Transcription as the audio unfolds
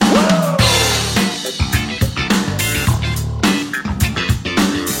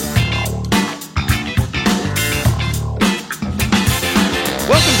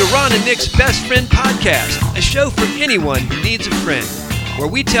Ron and Nick's Best Friend Podcast, a show for anyone who needs a friend, where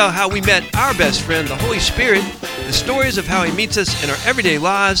we tell how we met our best friend, the Holy Spirit, the stories of how he meets us in our everyday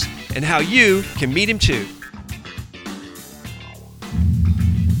lives, and how you can meet him too.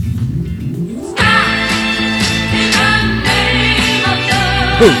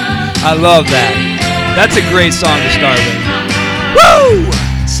 Ooh, I love that. That's a great song to start with. Woo!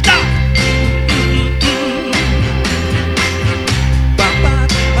 Stop!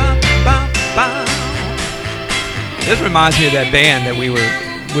 This reminds me of that band that we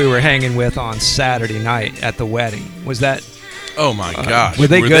were hanging with on Saturday night at the wedding. Was that? Oh my gosh! Were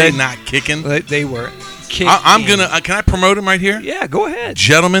they good? They not kicking? They were. Kicking. I'm gonna. Can I promote them right here? Yeah, go ahead.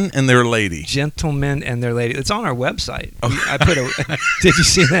 Gentlemen and their lady. Gentlemen and their lady. It's on our website. Oh. I put a. Did you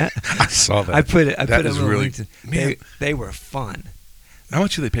see that? I saw that. I put it. I that put is a little really. Link to, they were fun. How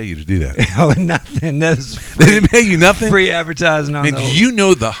much do they pay you to do that? Oh, nothing. That's free, they didn't pay you nothing. Free advertising on. And you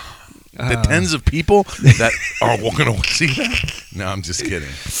know the tens of people that are going to see that? No, I'm just kidding.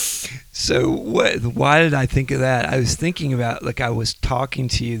 So why did I think of that? I was thinking about, I was talking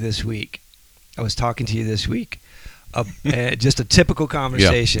to you this week. Just a typical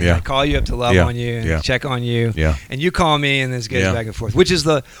conversation. Yeah. I call you up to love on you and check on you. Yeah. And you call me, and this goes back and forth, which is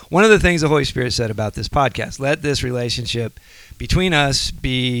one of the things the Holy Spirit said about this podcast. Let this relationship between us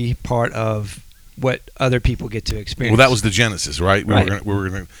be part of what other people get to experience. Well, that was the genesis, right? We Right. were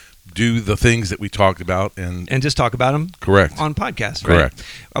going to do the things that we talked about and just talk about them. Correct. On podcasts. Correct. Right?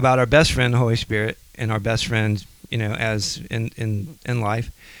 About our best friend, the Holy Spirit, and our best friend, as in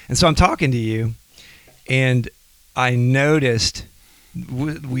life. And so I'm talking to you, and I noticed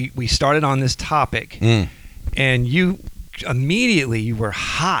we started on this topic, and you were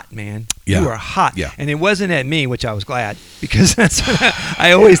hot, man. Yeah. You were hot. Yeah. And it wasn't at me, which I was glad, because that's what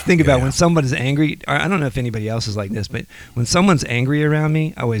I always think about when someone's angry. I don't know if anybody else is like this, but when someone's angry around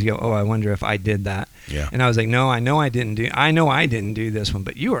me, I always go, oh, I wonder if I did that. Yeah. And I was like, no, I know I didn't do this one,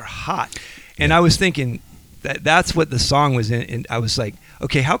 but you were hot. And I was thinking that's what the song was in, and I was like,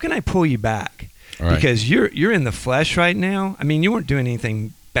 okay, how can I pull you back? Right. Because you're in the flesh right now. I mean, you weren't doing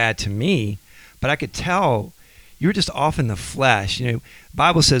anything bad to me, but I could tell you were just off in the flesh. The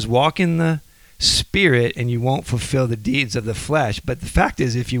Bible says, walk in the Spirit and you won't fulfill the deeds of the flesh. But the fact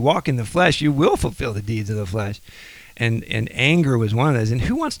is, if you walk in the flesh, you will fulfill the deeds of the flesh. And anger was one of those. And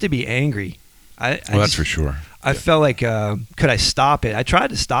who wants to be angry? That's for sure. I felt like, could I stop it? I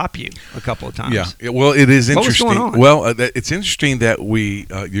tried to stop you a couple of times. Yeah. Well, it is interesting. What was going on? Well, it's interesting that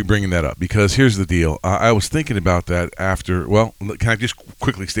you're bringing that up, because here's the deal. I was thinking about that after. Well, can I just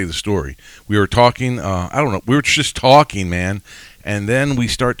quickly say the story? We were talking. I don't know. We were just talking, man, and then we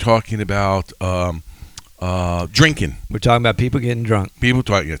start talking about drinking. We're talking about people getting drunk.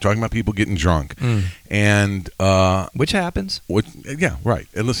 Talking about people getting drunk, and which happens. Yeah, right.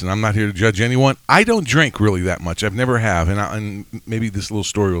 And listen, I'm not here to judge anyone. I don't drink really that much. I've never have, and maybe this little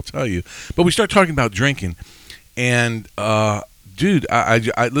story will tell you. But we start talking about drinking, and dude,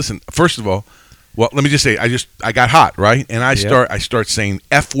 I listen. First of all, well, let me just say, I got hot, right? And I start saying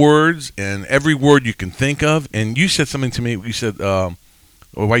F words and every word you can think of. And you said something to me. You said, "Well,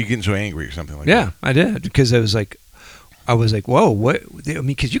 why are you getting so angry?" or something like that. Yeah, I did, because I was like, whoa, what? I mean,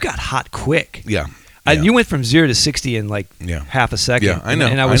 because you got hot quick. Yeah. You went from 0 to 60 in half a second. Yeah, I know.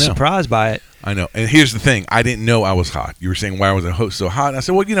 And I was surprised by it. I know. And here's the thing. I didn't know I was hot. You were saying, why was I so hot? And I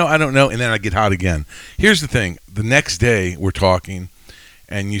said, well, I don't know. And then I get hot again. Here's the thing. The next day we're talking,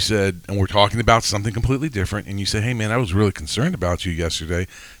 and you said, and we're talking about something completely different. And you said, hey, man, I was really concerned about you yesterday.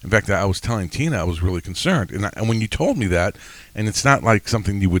 In fact, I was telling Tina I was really concerned. And when you told me that, and it's not like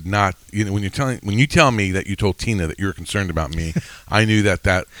something you would not, when you tell me that you told Tina that you're concerned about me, I knew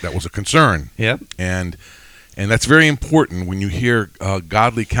that was a concern. Yep. And that's very important when you hear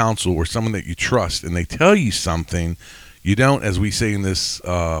godly counsel or someone that you trust, and they tell you something. You don't, as we say in this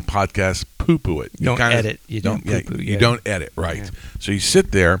podcast, poo-poo it. You don't edit. You don't poo-poo. You don't edit, right. Yeah. So you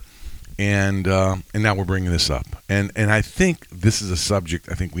sit there, and now we're bringing this up. And I think this is a subject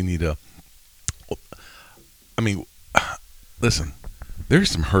I think we need to, listen, there's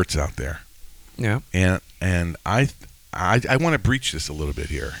some hurts out there. Yeah. And I want to breach this a little bit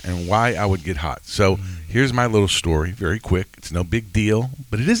here, and why I would get hot. So here's my little story, very quick. It's no big deal,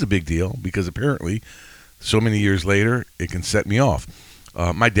 but it is a big deal, because apparently so many years later, it can set me off.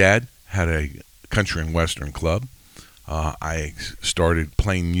 My dad had a country and western club. I started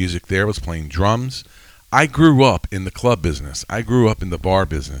playing music there. I was playing drums. I grew up in the club business. I grew up in the bar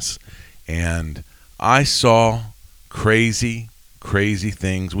business. And I saw crazy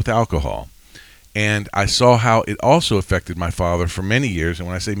things with alcohol. And I saw how it also affected my father for many years. And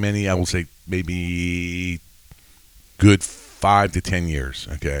when I say many, I will say maybe good 5 to 10 years,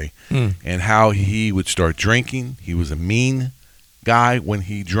 okay? Mm. And how he would start drinking. He was a mean guy when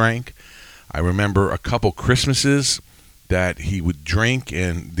he drank. I remember a couple Christmases that he would drink,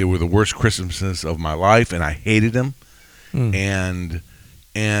 and they were the worst Christmases of my life, and I hated him. Mm.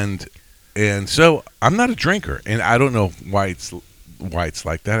 And so I'm not a drinker, and I don't know why it's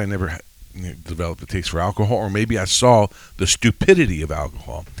like that. I never developed a taste for alcohol, or maybe I saw the stupidity of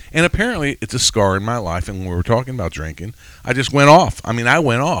alcohol. And apparently it's a scar in my life, and when we were talking about drinking, I just went off. I mean, I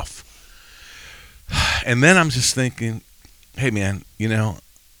went off. And then I'm just thinking, hey, man, you know,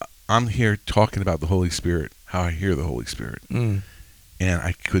 I'm here talking about the Holy Spirit, how I hear the Holy Spirit. Mm. And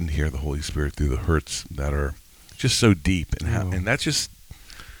I couldn't hear the Holy Spirit through the hurts that are just so deep. And that's just,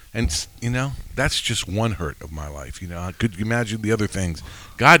 and you know, that's just one hurt of my life. You know, could you imagine the other things?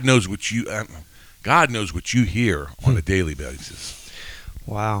 God knows what you hear on a daily basis.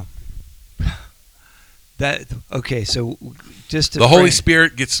 Wow. Okay, so just to the Holy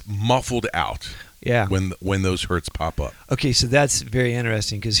Spirit gets muffled out. Yeah. When those hurts pop up. Okay, so that's very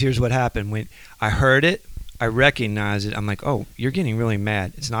interesting, because here's what happened. When I heard it, I recognized it. I'm like, oh, you're getting really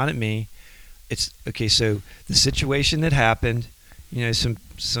mad. It's not at me. It's okay. So the situation that happened, you know, some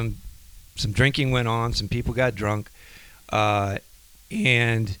drinking went on. Some people got drunk, and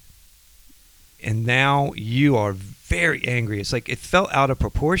now you are very angry. It's like it felt out of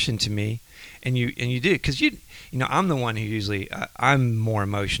proportion to me, and you did, because you know, I'm the one who usually I'm more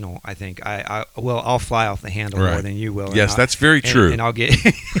emotional. I think I'll fly off the handle more than you will. Yes, that's very true. And I'll get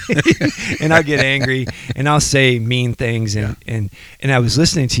and I'll get angry, and I'll say mean things, and I was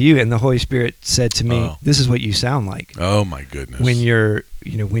listening to you, and the Holy Spirit said to me, "This is what you sound like." Oh my goodness! When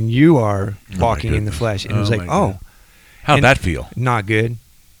you are walking in the flesh, and it was like, how'd that feel? Not good,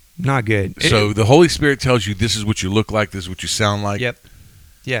 not good. So the Holy Spirit tells you this is what you look like, this is what you sound like. Yep.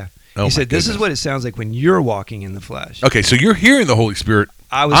 Yeah. Oh, he said, "This is what it sounds like when you're walking in the flesh." Okay, so you're hearing the Holy Spirit.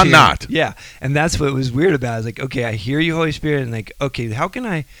 I'm not. Yeah, and that's what was weird about it. I was like, okay, I hear you, Holy Spirit, and like, okay, how can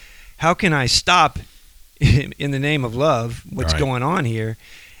I stop in the name of love what's going on here?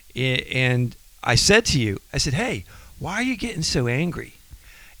 And I said to you, I said, hey, why are you getting so angry?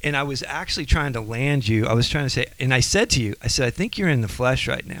 And I was actually trying to land you. I was trying to say, and I said to you, I said, I think you're in the flesh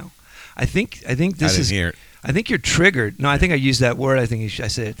right now. I think this is. Hear it. I think you're triggered. No, I think I used that word. I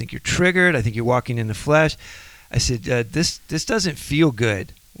said, I think you're triggered. I think you're walking in the flesh. I said, this doesn't feel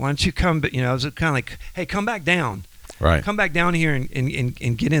good. Why don't you come? You know, I was kind of like, hey, come back down. Right. Come back down here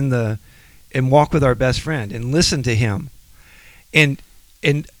and get in and walk with our best friend and listen to him. And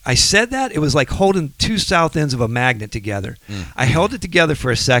I said that, it was like holding two south ends of a magnet together. I held it together for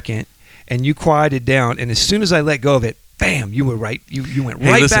a second, and you quieted down. And as soon as I let go of it, bam, you were right. You went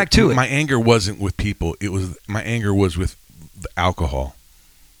right back to it. My anger wasn't with people. My anger was with the alcohol.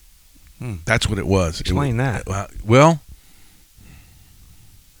 That's what it was. Explain that. Well,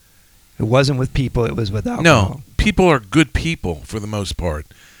 it wasn't with people. It was with alcohol. No, people are good people for the most part,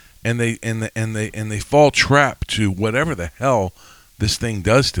 and they fall trap to whatever the hell this thing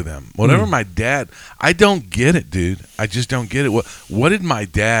does to them. Whatever my dad, I don't get it, dude. I just don't get it. What did my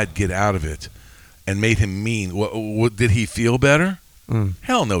dad get out of it and made him mean? What did he feel better?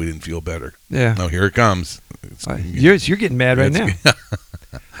 Hell no, he didn't feel better. Yeah. No, here it comes. You're getting mad right now.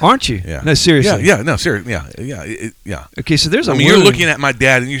 Aren't you? Yeah. No, seriously. Yeah. No, seriously. Yeah. Okay, so there's you're looking at my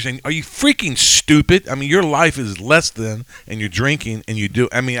dad and you're saying, "Are you freaking stupid? I mean, your life is less than, and you're drinking, and you do.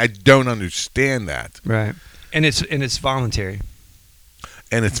 I mean, I don't understand that." Right. And it's voluntary.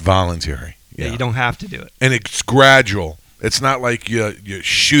 And it's voluntary. Yeah, you don't have to do it. And it's gradual. It's not like you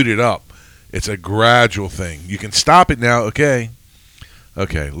shoot it up. It's a gradual thing. You can stop it now. Okay,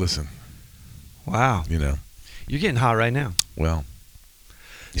 listen. Wow. You know. You're getting hot right now. Well.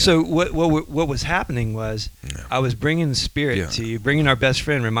 Yeah. So what was happening was I was bringing the Spirit to you, bringing our best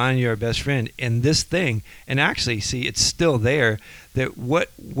friend, reminding you of our best friend, and this thing, and actually, see, it's still there, that what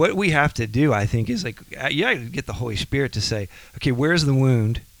we have to do, I think, is like, you got to get the Holy Spirit to say, okay, where's the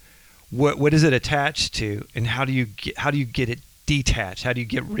wound? What is it attached to? And how do you get it detached? How do you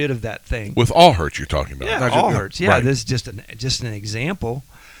get rid of that thing? With all hurts you're talking about. Yeah, all hurts. Yeah, right. This is just an example.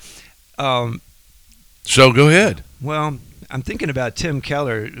 So go ahead. Well, I'm thinking about Tim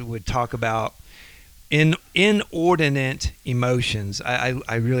Keller would talk about inordinate emotions.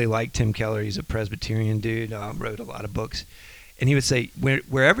 I really like Tim Keller. He's a Presbyterian dude, wrote a lot of books. And he would say,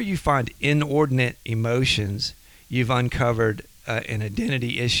 wherever you find inordinate emotions, you've uncovered an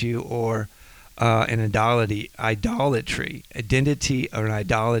identity issue or an idolatry, identity or an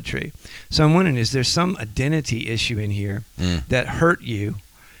idolatry. So I'm wondering, is there some identity issue in here that hurt you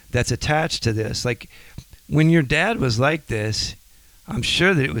that's attached to this? Like, when your dad was like this, I'm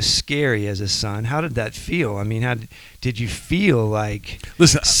sure that it was scary as a son. How did that feel? I mean, did you feel like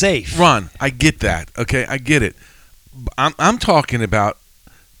safe? Ron, I get that. Okay, I get it. I'm talking about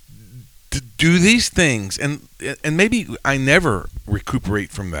to do these things, and maybe I never recuperate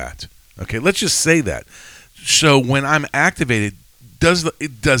from that. Okay, let's just say that. So when I'm activated, does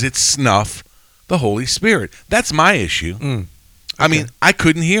it snuff the Holy Spirit? That's my issue. Okay. I mean, I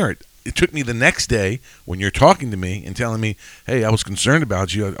couldn't hear it. It took me the next day when you're talking to me and telling me, hey, I was concerned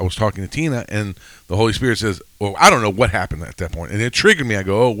about you. I was talking to Tina, and the Holy Spirit says, well, I don't know what happened at that point. And it triggered me. I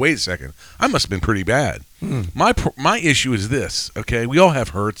go, oh, wait a second. I must have been pretty bad. My issue is this, okay? We all have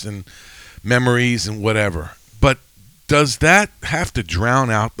hurts and memories and whatever. But does that have to drown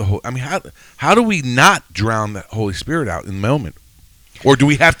out the whole? I mean, how do we not drown the Holy Spirit out in the moment? Or do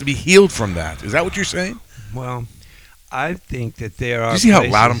we have to be healed from that? Is that what you're saying? Well, I think that there are. Do you see how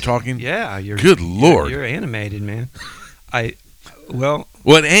loud I'm talking? Yeah, you're. Good Lord, you're animated, man. Well,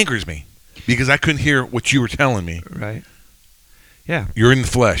 it angers me because I couldn't hear what you were telling me. Right. Yeah. You're in the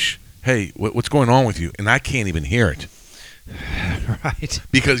flesh. Hey, what's going on with you? And I can't even hear it. Right.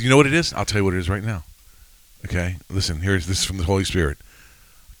 Because you know what it is? I'll tell you what it is right now. Okay. Listen. This is from the Holy Spirit.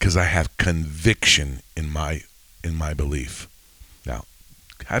 Because I have conviction in my belief. Now,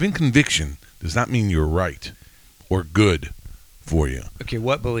 having conviction does not mean you're right or good for you. Okay,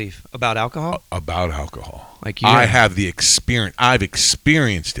 what belief? About alcohol? About alcohol. Like you? I have the experience. I've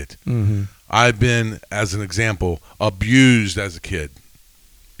experienced it. Mm-hmm. I've been, as an example, abused as a kid.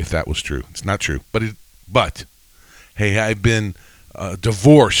 If that was true. It's not true. But hey, I've been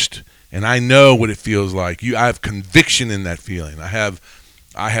divorced, and I know what it feels like. I have conviction in that feeling. I have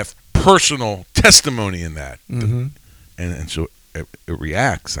personal testimony in that. Mm-hmm. And so it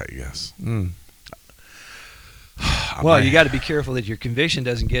reacts, I guess. Well, you got to be careful that your conviction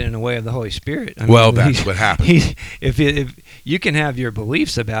doesn't get in the way of the Holy Spirit. That's what happens. If you can have your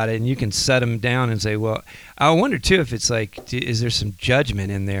beliefs about it and you can set them down and say, well, I wonder too if it's like, is there some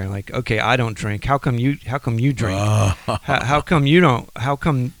judgment in there? Like, okay, I don't drink. How come you drink? How come you don't? How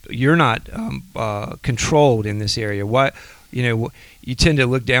come you're not controlled in this area? What you tend to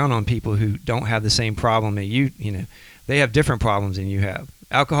look down on people who don't have the same problem that you. They have different problems than you have.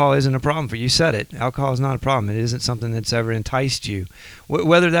 Alcohol isn't a problem for you. You said it. Alcohol is not a problem. It isn't something that's ever enticed you,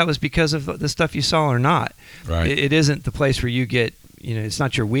 whether that was because of the stuff you saw or not. Right. It isn't the place where you get. It's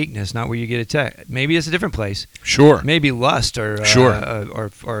not your weakness, not where you get attacked. Maybe it's a different place. Sure. Maybe lust or sure.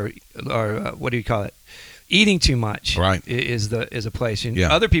 Or what do you call it? Eating too much. Right. Is a place. And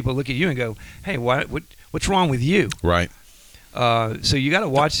yeah. Other people look at you and go, "Hey, what's wrong with you?" Right. So you got to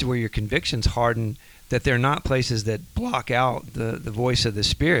watch where your convictions harden. That they're not places that block out the voice of the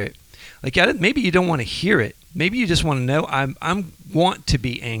Spirit. Like maybe you don't want to hear it. Maybe you just want to know. I want to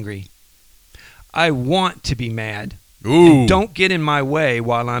be angry. I want to be mad. Ooh. And don't get in my way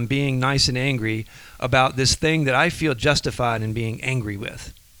while I'm being nice and angry about this thing that I feel justified in being angry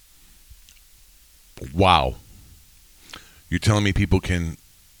with. Wow. You're telling me people can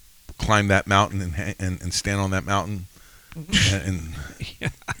climb that mountain and stand on that mountain?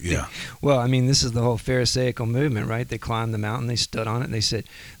 Yeah. Well, I mean, this is the whole Pharisaical movement, right? They climbed the mountain, they stood on it, and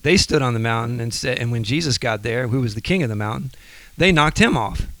they stood on the mountain and said, and when Jesus got there, who was the king of the mountain, they knocked him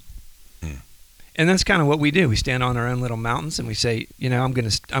off. And that's kind of what we do. We stand on our own little mountains and we say, I'm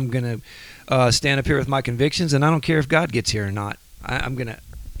gonna stand up here with my convictions, and I don't care if God gets here or not. I don't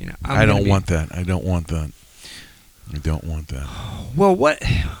want that. I don't want that. I don't want that. Well, what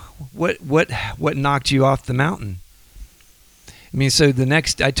knocked you off the mountain? I mean, so the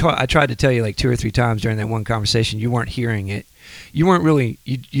next, I tried to tell you like 2 or 3 times during that one conversation, you weren't hearing it. You weren't really,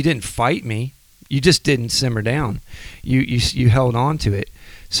 you didn't fight me. You just didn't simmer down. You held on to it.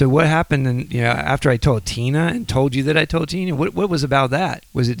 So what happened? And after I told Tina and told you that I told Tina, what was about that?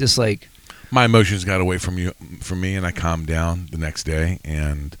 Was it just like my emotions got away from me, and I calmed down the next day,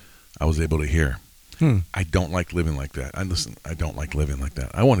 and I was able to hear. I don't like living like that. I don't like living like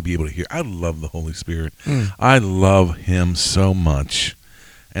that. I want to be able to hear. I love the Holy Spirit. I love Him so much,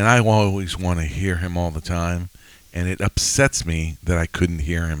 and I always want to hear Him all the time, and it upsets me that I couldn't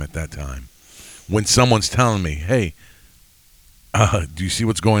hear Him at that time. When someone's telling me, hey, do you see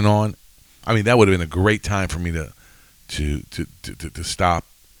what's going on? I mean, that would have been a great time for me to stop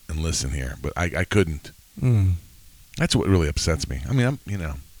and listen here, but I couldn't. That's what really upsets me. I mean,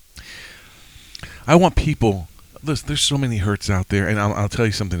 I want people. Listen, there's so many hurts out there, and I'll tell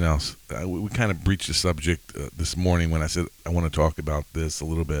you something else. We kind of breached the subject this morning when I said I want to talk about this a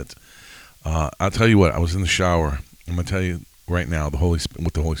little bit. I'll tell you what. I was in the shower. I'm going to tell you right now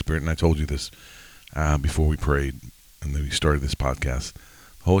with the Holy Spirit, and I told you this before we prayed and then we started this podcast.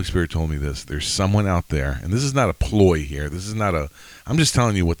 Holy Spirit told me this. There's someone out there, and this is not a ploy here. This is not I'm just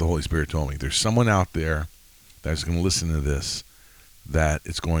telling you what the Holy Spirit told me. There's someone out there that's going to listen to this that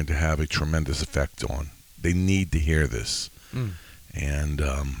it's going to have a tremendous effect on. They need to hear this. And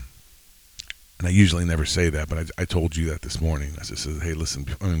I usually never say that, but I told you that this morning. I just said, hey, listen,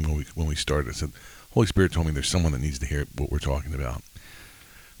 when we started, I said, Holy Spirit told me there's someone that needs to hear what we're talking about.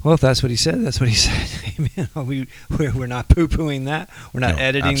 Well, if that's what he said, that's what he said. Amen. We're not poo-pooing that. We're not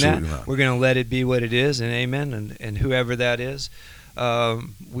editing that. Not. We're going to let it be what it is, and amen. And whoever that is,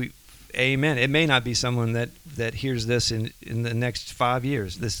 amen. It may not be someone that hears this in the next 5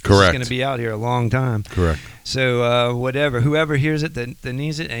 years. This is going to be out here a long time. Correct. So whoever hears it that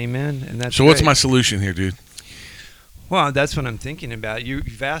needs it, amen. And that's so. What's my solution here, dude? Well, that's what I'm thinking about.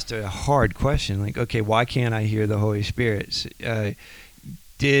 You've asked a hard question, like, okay, why can't I hear the Holy Spirit?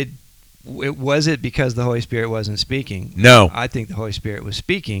 Was it because the Holy Spirit wasn't speaking? No. I think the Holy Spirit was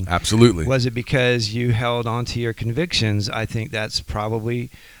speaking. Absolutely. Was it because you held on to your convictions? I think that's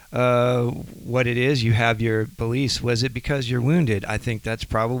probably what it is. You have your beliefs. Was it because you're wounded? I think that's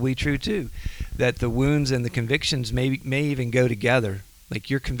probably true too. That the wounds and the convictions may even go together. Like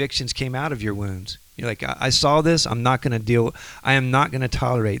your convictions came out of your wounds. You're like, I saw this. I am not going to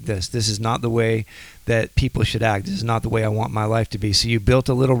tolerate this. This is not the way that people should act. This is not the way I want my life to be. So you built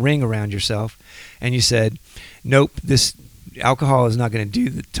a little ring around yourself, and you said, nope, this alcohol is not going to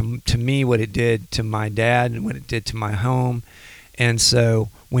do to me what it did to my dad and what it did to my home. And so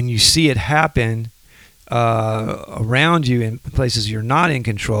when you see it happen around you in places you're not in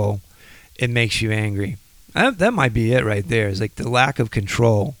control, it makes you angry. That might be it right there. It's like the lack of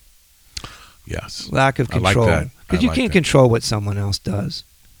control. Yes. Lack of control. I like that. Because you can't control what someone else does.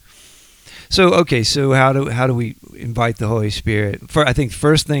 So, okay, so how do we invite the Holy Spirit? I think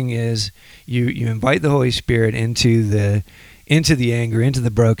first thing is you invite the Holy Spirit into the anger, into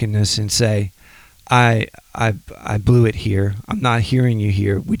the brokenness, and say, I blew it here. I'm not hearing you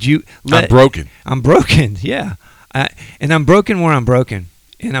here. Would you I'm broken. I'm broken, yeah. And I'm broken where I'm broken.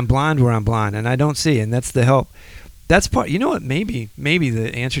 And I'm blind where I'm blind. And I don't see. And that's the help. That's part. You know what? Maybe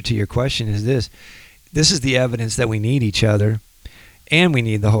the answer to your question is this. This is the evidence that we need each other, and we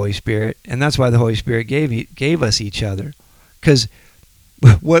need the Holy Spirit, and that's why the Holy Spirit gave us each other. Because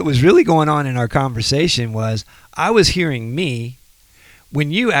what was really going on in our conversation was I was hearing me.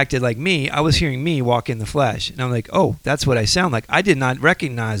 When you acted like me, I was hearing me walk in the flesh, and I'm like, oh, that's what I sound like. I did not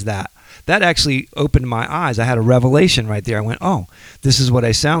recognize that. That actually opened my eyes. I had a revelation right there. I went, oh, this is what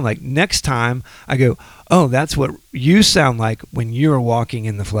I sound like. Next time I go, oh, that's what you sound like when you're walking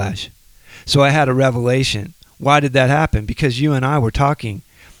in the flesh. So I had a revelation. Why did that happen? Because you and I were talking.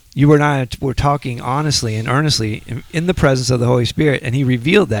 You and I were talking honestly and earnestly in the presence of the Holy Spirit, and he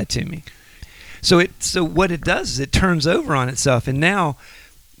revealed that to me. So what it does is it turns over on itself, and now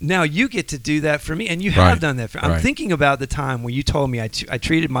you get to do that for me, and you have done that for me. I'm thinking about the time when you told me I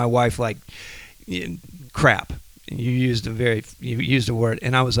treated my wife like crap. You used a word,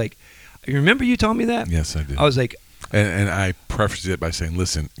 and I was like, you remember you told me that? Yes, I did. I was like, and I prefaced it by saying,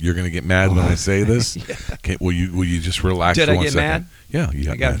 listen, you're going to get mad when I say this. Yeah. Will you just relax for 1 second? Did I get mad?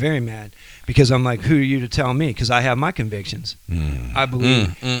 Yeah, I got very mad because I'm like, who are you to tell me? Because I have my convictions. I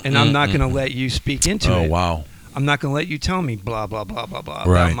believe, and I'm not going to let you speak into it. Oh, wow. I'm not going to let you tell me blah, blah, blah, blah, blah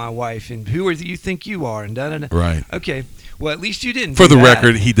about my wife and who you think you are and da-da-da. Right. Okay. Well, at least you didn't For do the that.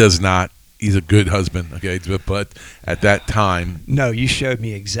 record, he does not. He's a good husband, okay? But at that time... No, you showed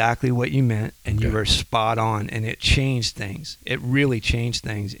me exactly what you meant, and you were spot on, and it changed things. It really changed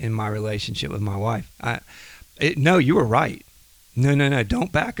things in my relationship with my wife. No, you were right. No.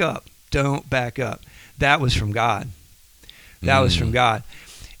 Don't back up. Don't back up. That was from God. That was from God.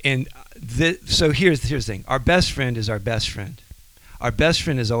 And so here's the thing. Our best friend is our best friend. Our best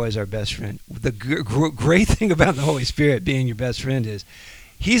friend is always our best friend. The great thing about the Holy Spirit being your best friend is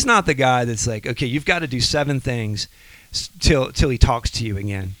he's not the guy that's like, okay, you've got to do 7 things till he talks to you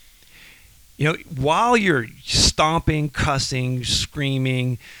again. You know, while you're stomping, cussing,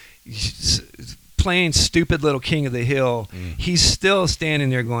 screaming, playing stupid little King of the Hill, he's still standing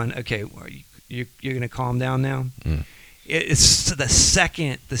there going, okay, you're going to calm down now? It's the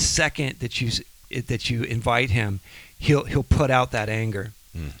second that you invite him, he'll put out that anger.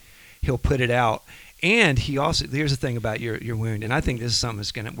 He'll put it out. And he also, here's the thing about your wound, and I think this is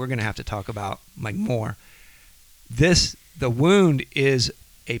something we're gonna have to talk about like more. The wound is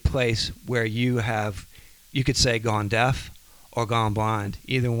a place where you could say gone deaf or gone blind.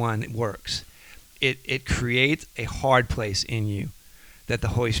 Either one works. It creates a hard place in you that the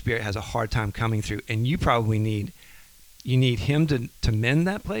Holy Spirit has a hard time coming through, and you probably need him to mend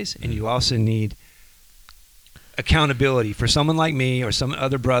that place, and you also need accountability for someone like me or some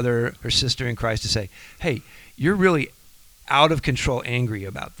other brother or sister in Christ to say, hey, you're really out of control angry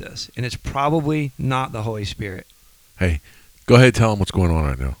about this, and it's probably not the Holy Spirit. Hey, go ahead and tell them what's going on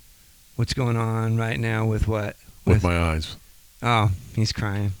right now. What's going on right now with what? With my eyes. Oh, he's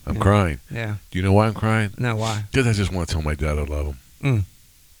crying. I'm crying. Yeah. Do you know why I'm crying? No, why? Because I just want to tell my dad I love him.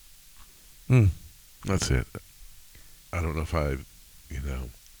 That's it. I don't know if I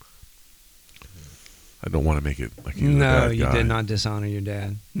don't want to make it like he was a bad guy. You did not dishonor your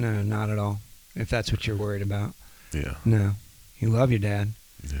dad. No, not at all. If that's what you're worried about. Yeah. No. You love your dad.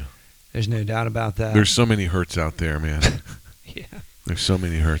 Yeah. There's no doubt about that. There's so many hurts out there, man. Yeah. There's so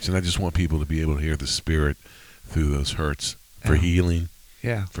many hurts, and I just want people to be able to hear the Spirit through those hurts for healing,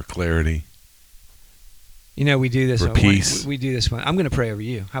 for clarity. We do this. For peace. We do this one. I'm going to pray over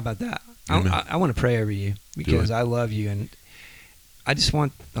you. How about that? I want to pray over you because I love you, and I just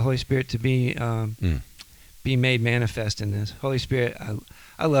want the Holy Spirit to be made manifest in this. Holy Spirit,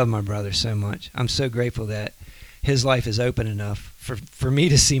 I love my brother so much. I'm so grateful that his life is open enough for me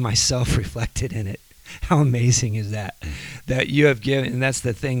to see myself reflected in it. How amazing is that? That you have given, and that's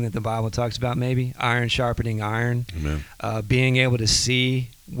the thing that the Bible talks about, maybe, iron sharpening iron. Amen. Being able to see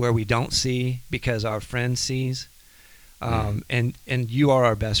where we don't see because our friend sees. And you are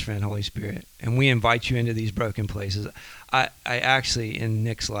our best friend, Holy Spirit. And we invite you into these broken places. I actually, in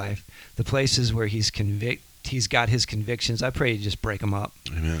Nick's life, the places where he's got his convictions, I pray you just break them up.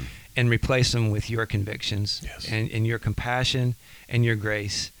 Amen. And replace them with your convictions. Yes. And your compassion and your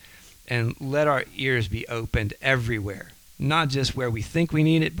grace. And let our ears be opened everywhere, not just where we think we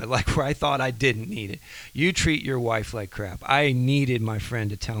need it, but like where I thought I didn't need it. You treat your wife like crap. I needed my friend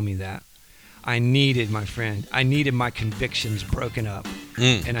to tell me that. I needed my friend. I needed my convictions broken up,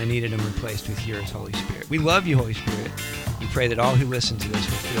 and I needed them replaced with yours, Holy Spirit. We love you, Holy Spirit. We pray that all who listen to this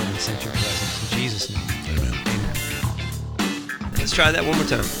will feel and sense your presence. In Jesus' name. Amen. Amen. Let's try that one more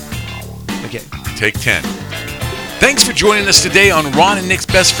time. Okay. Take 10. Thanks for joining us today on Ron and Nick's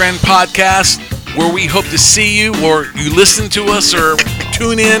Best Friend podcast, where we hope to see you, or you listen to us, or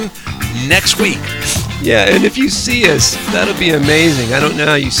tune in next week. Yeah, and if you see us, that'll be amazing. I don't know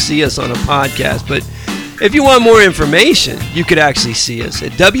how you see us on a podcast, but if you want more information, you could actually see us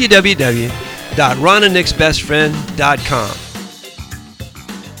at www.ronandnicksbestfriend.com.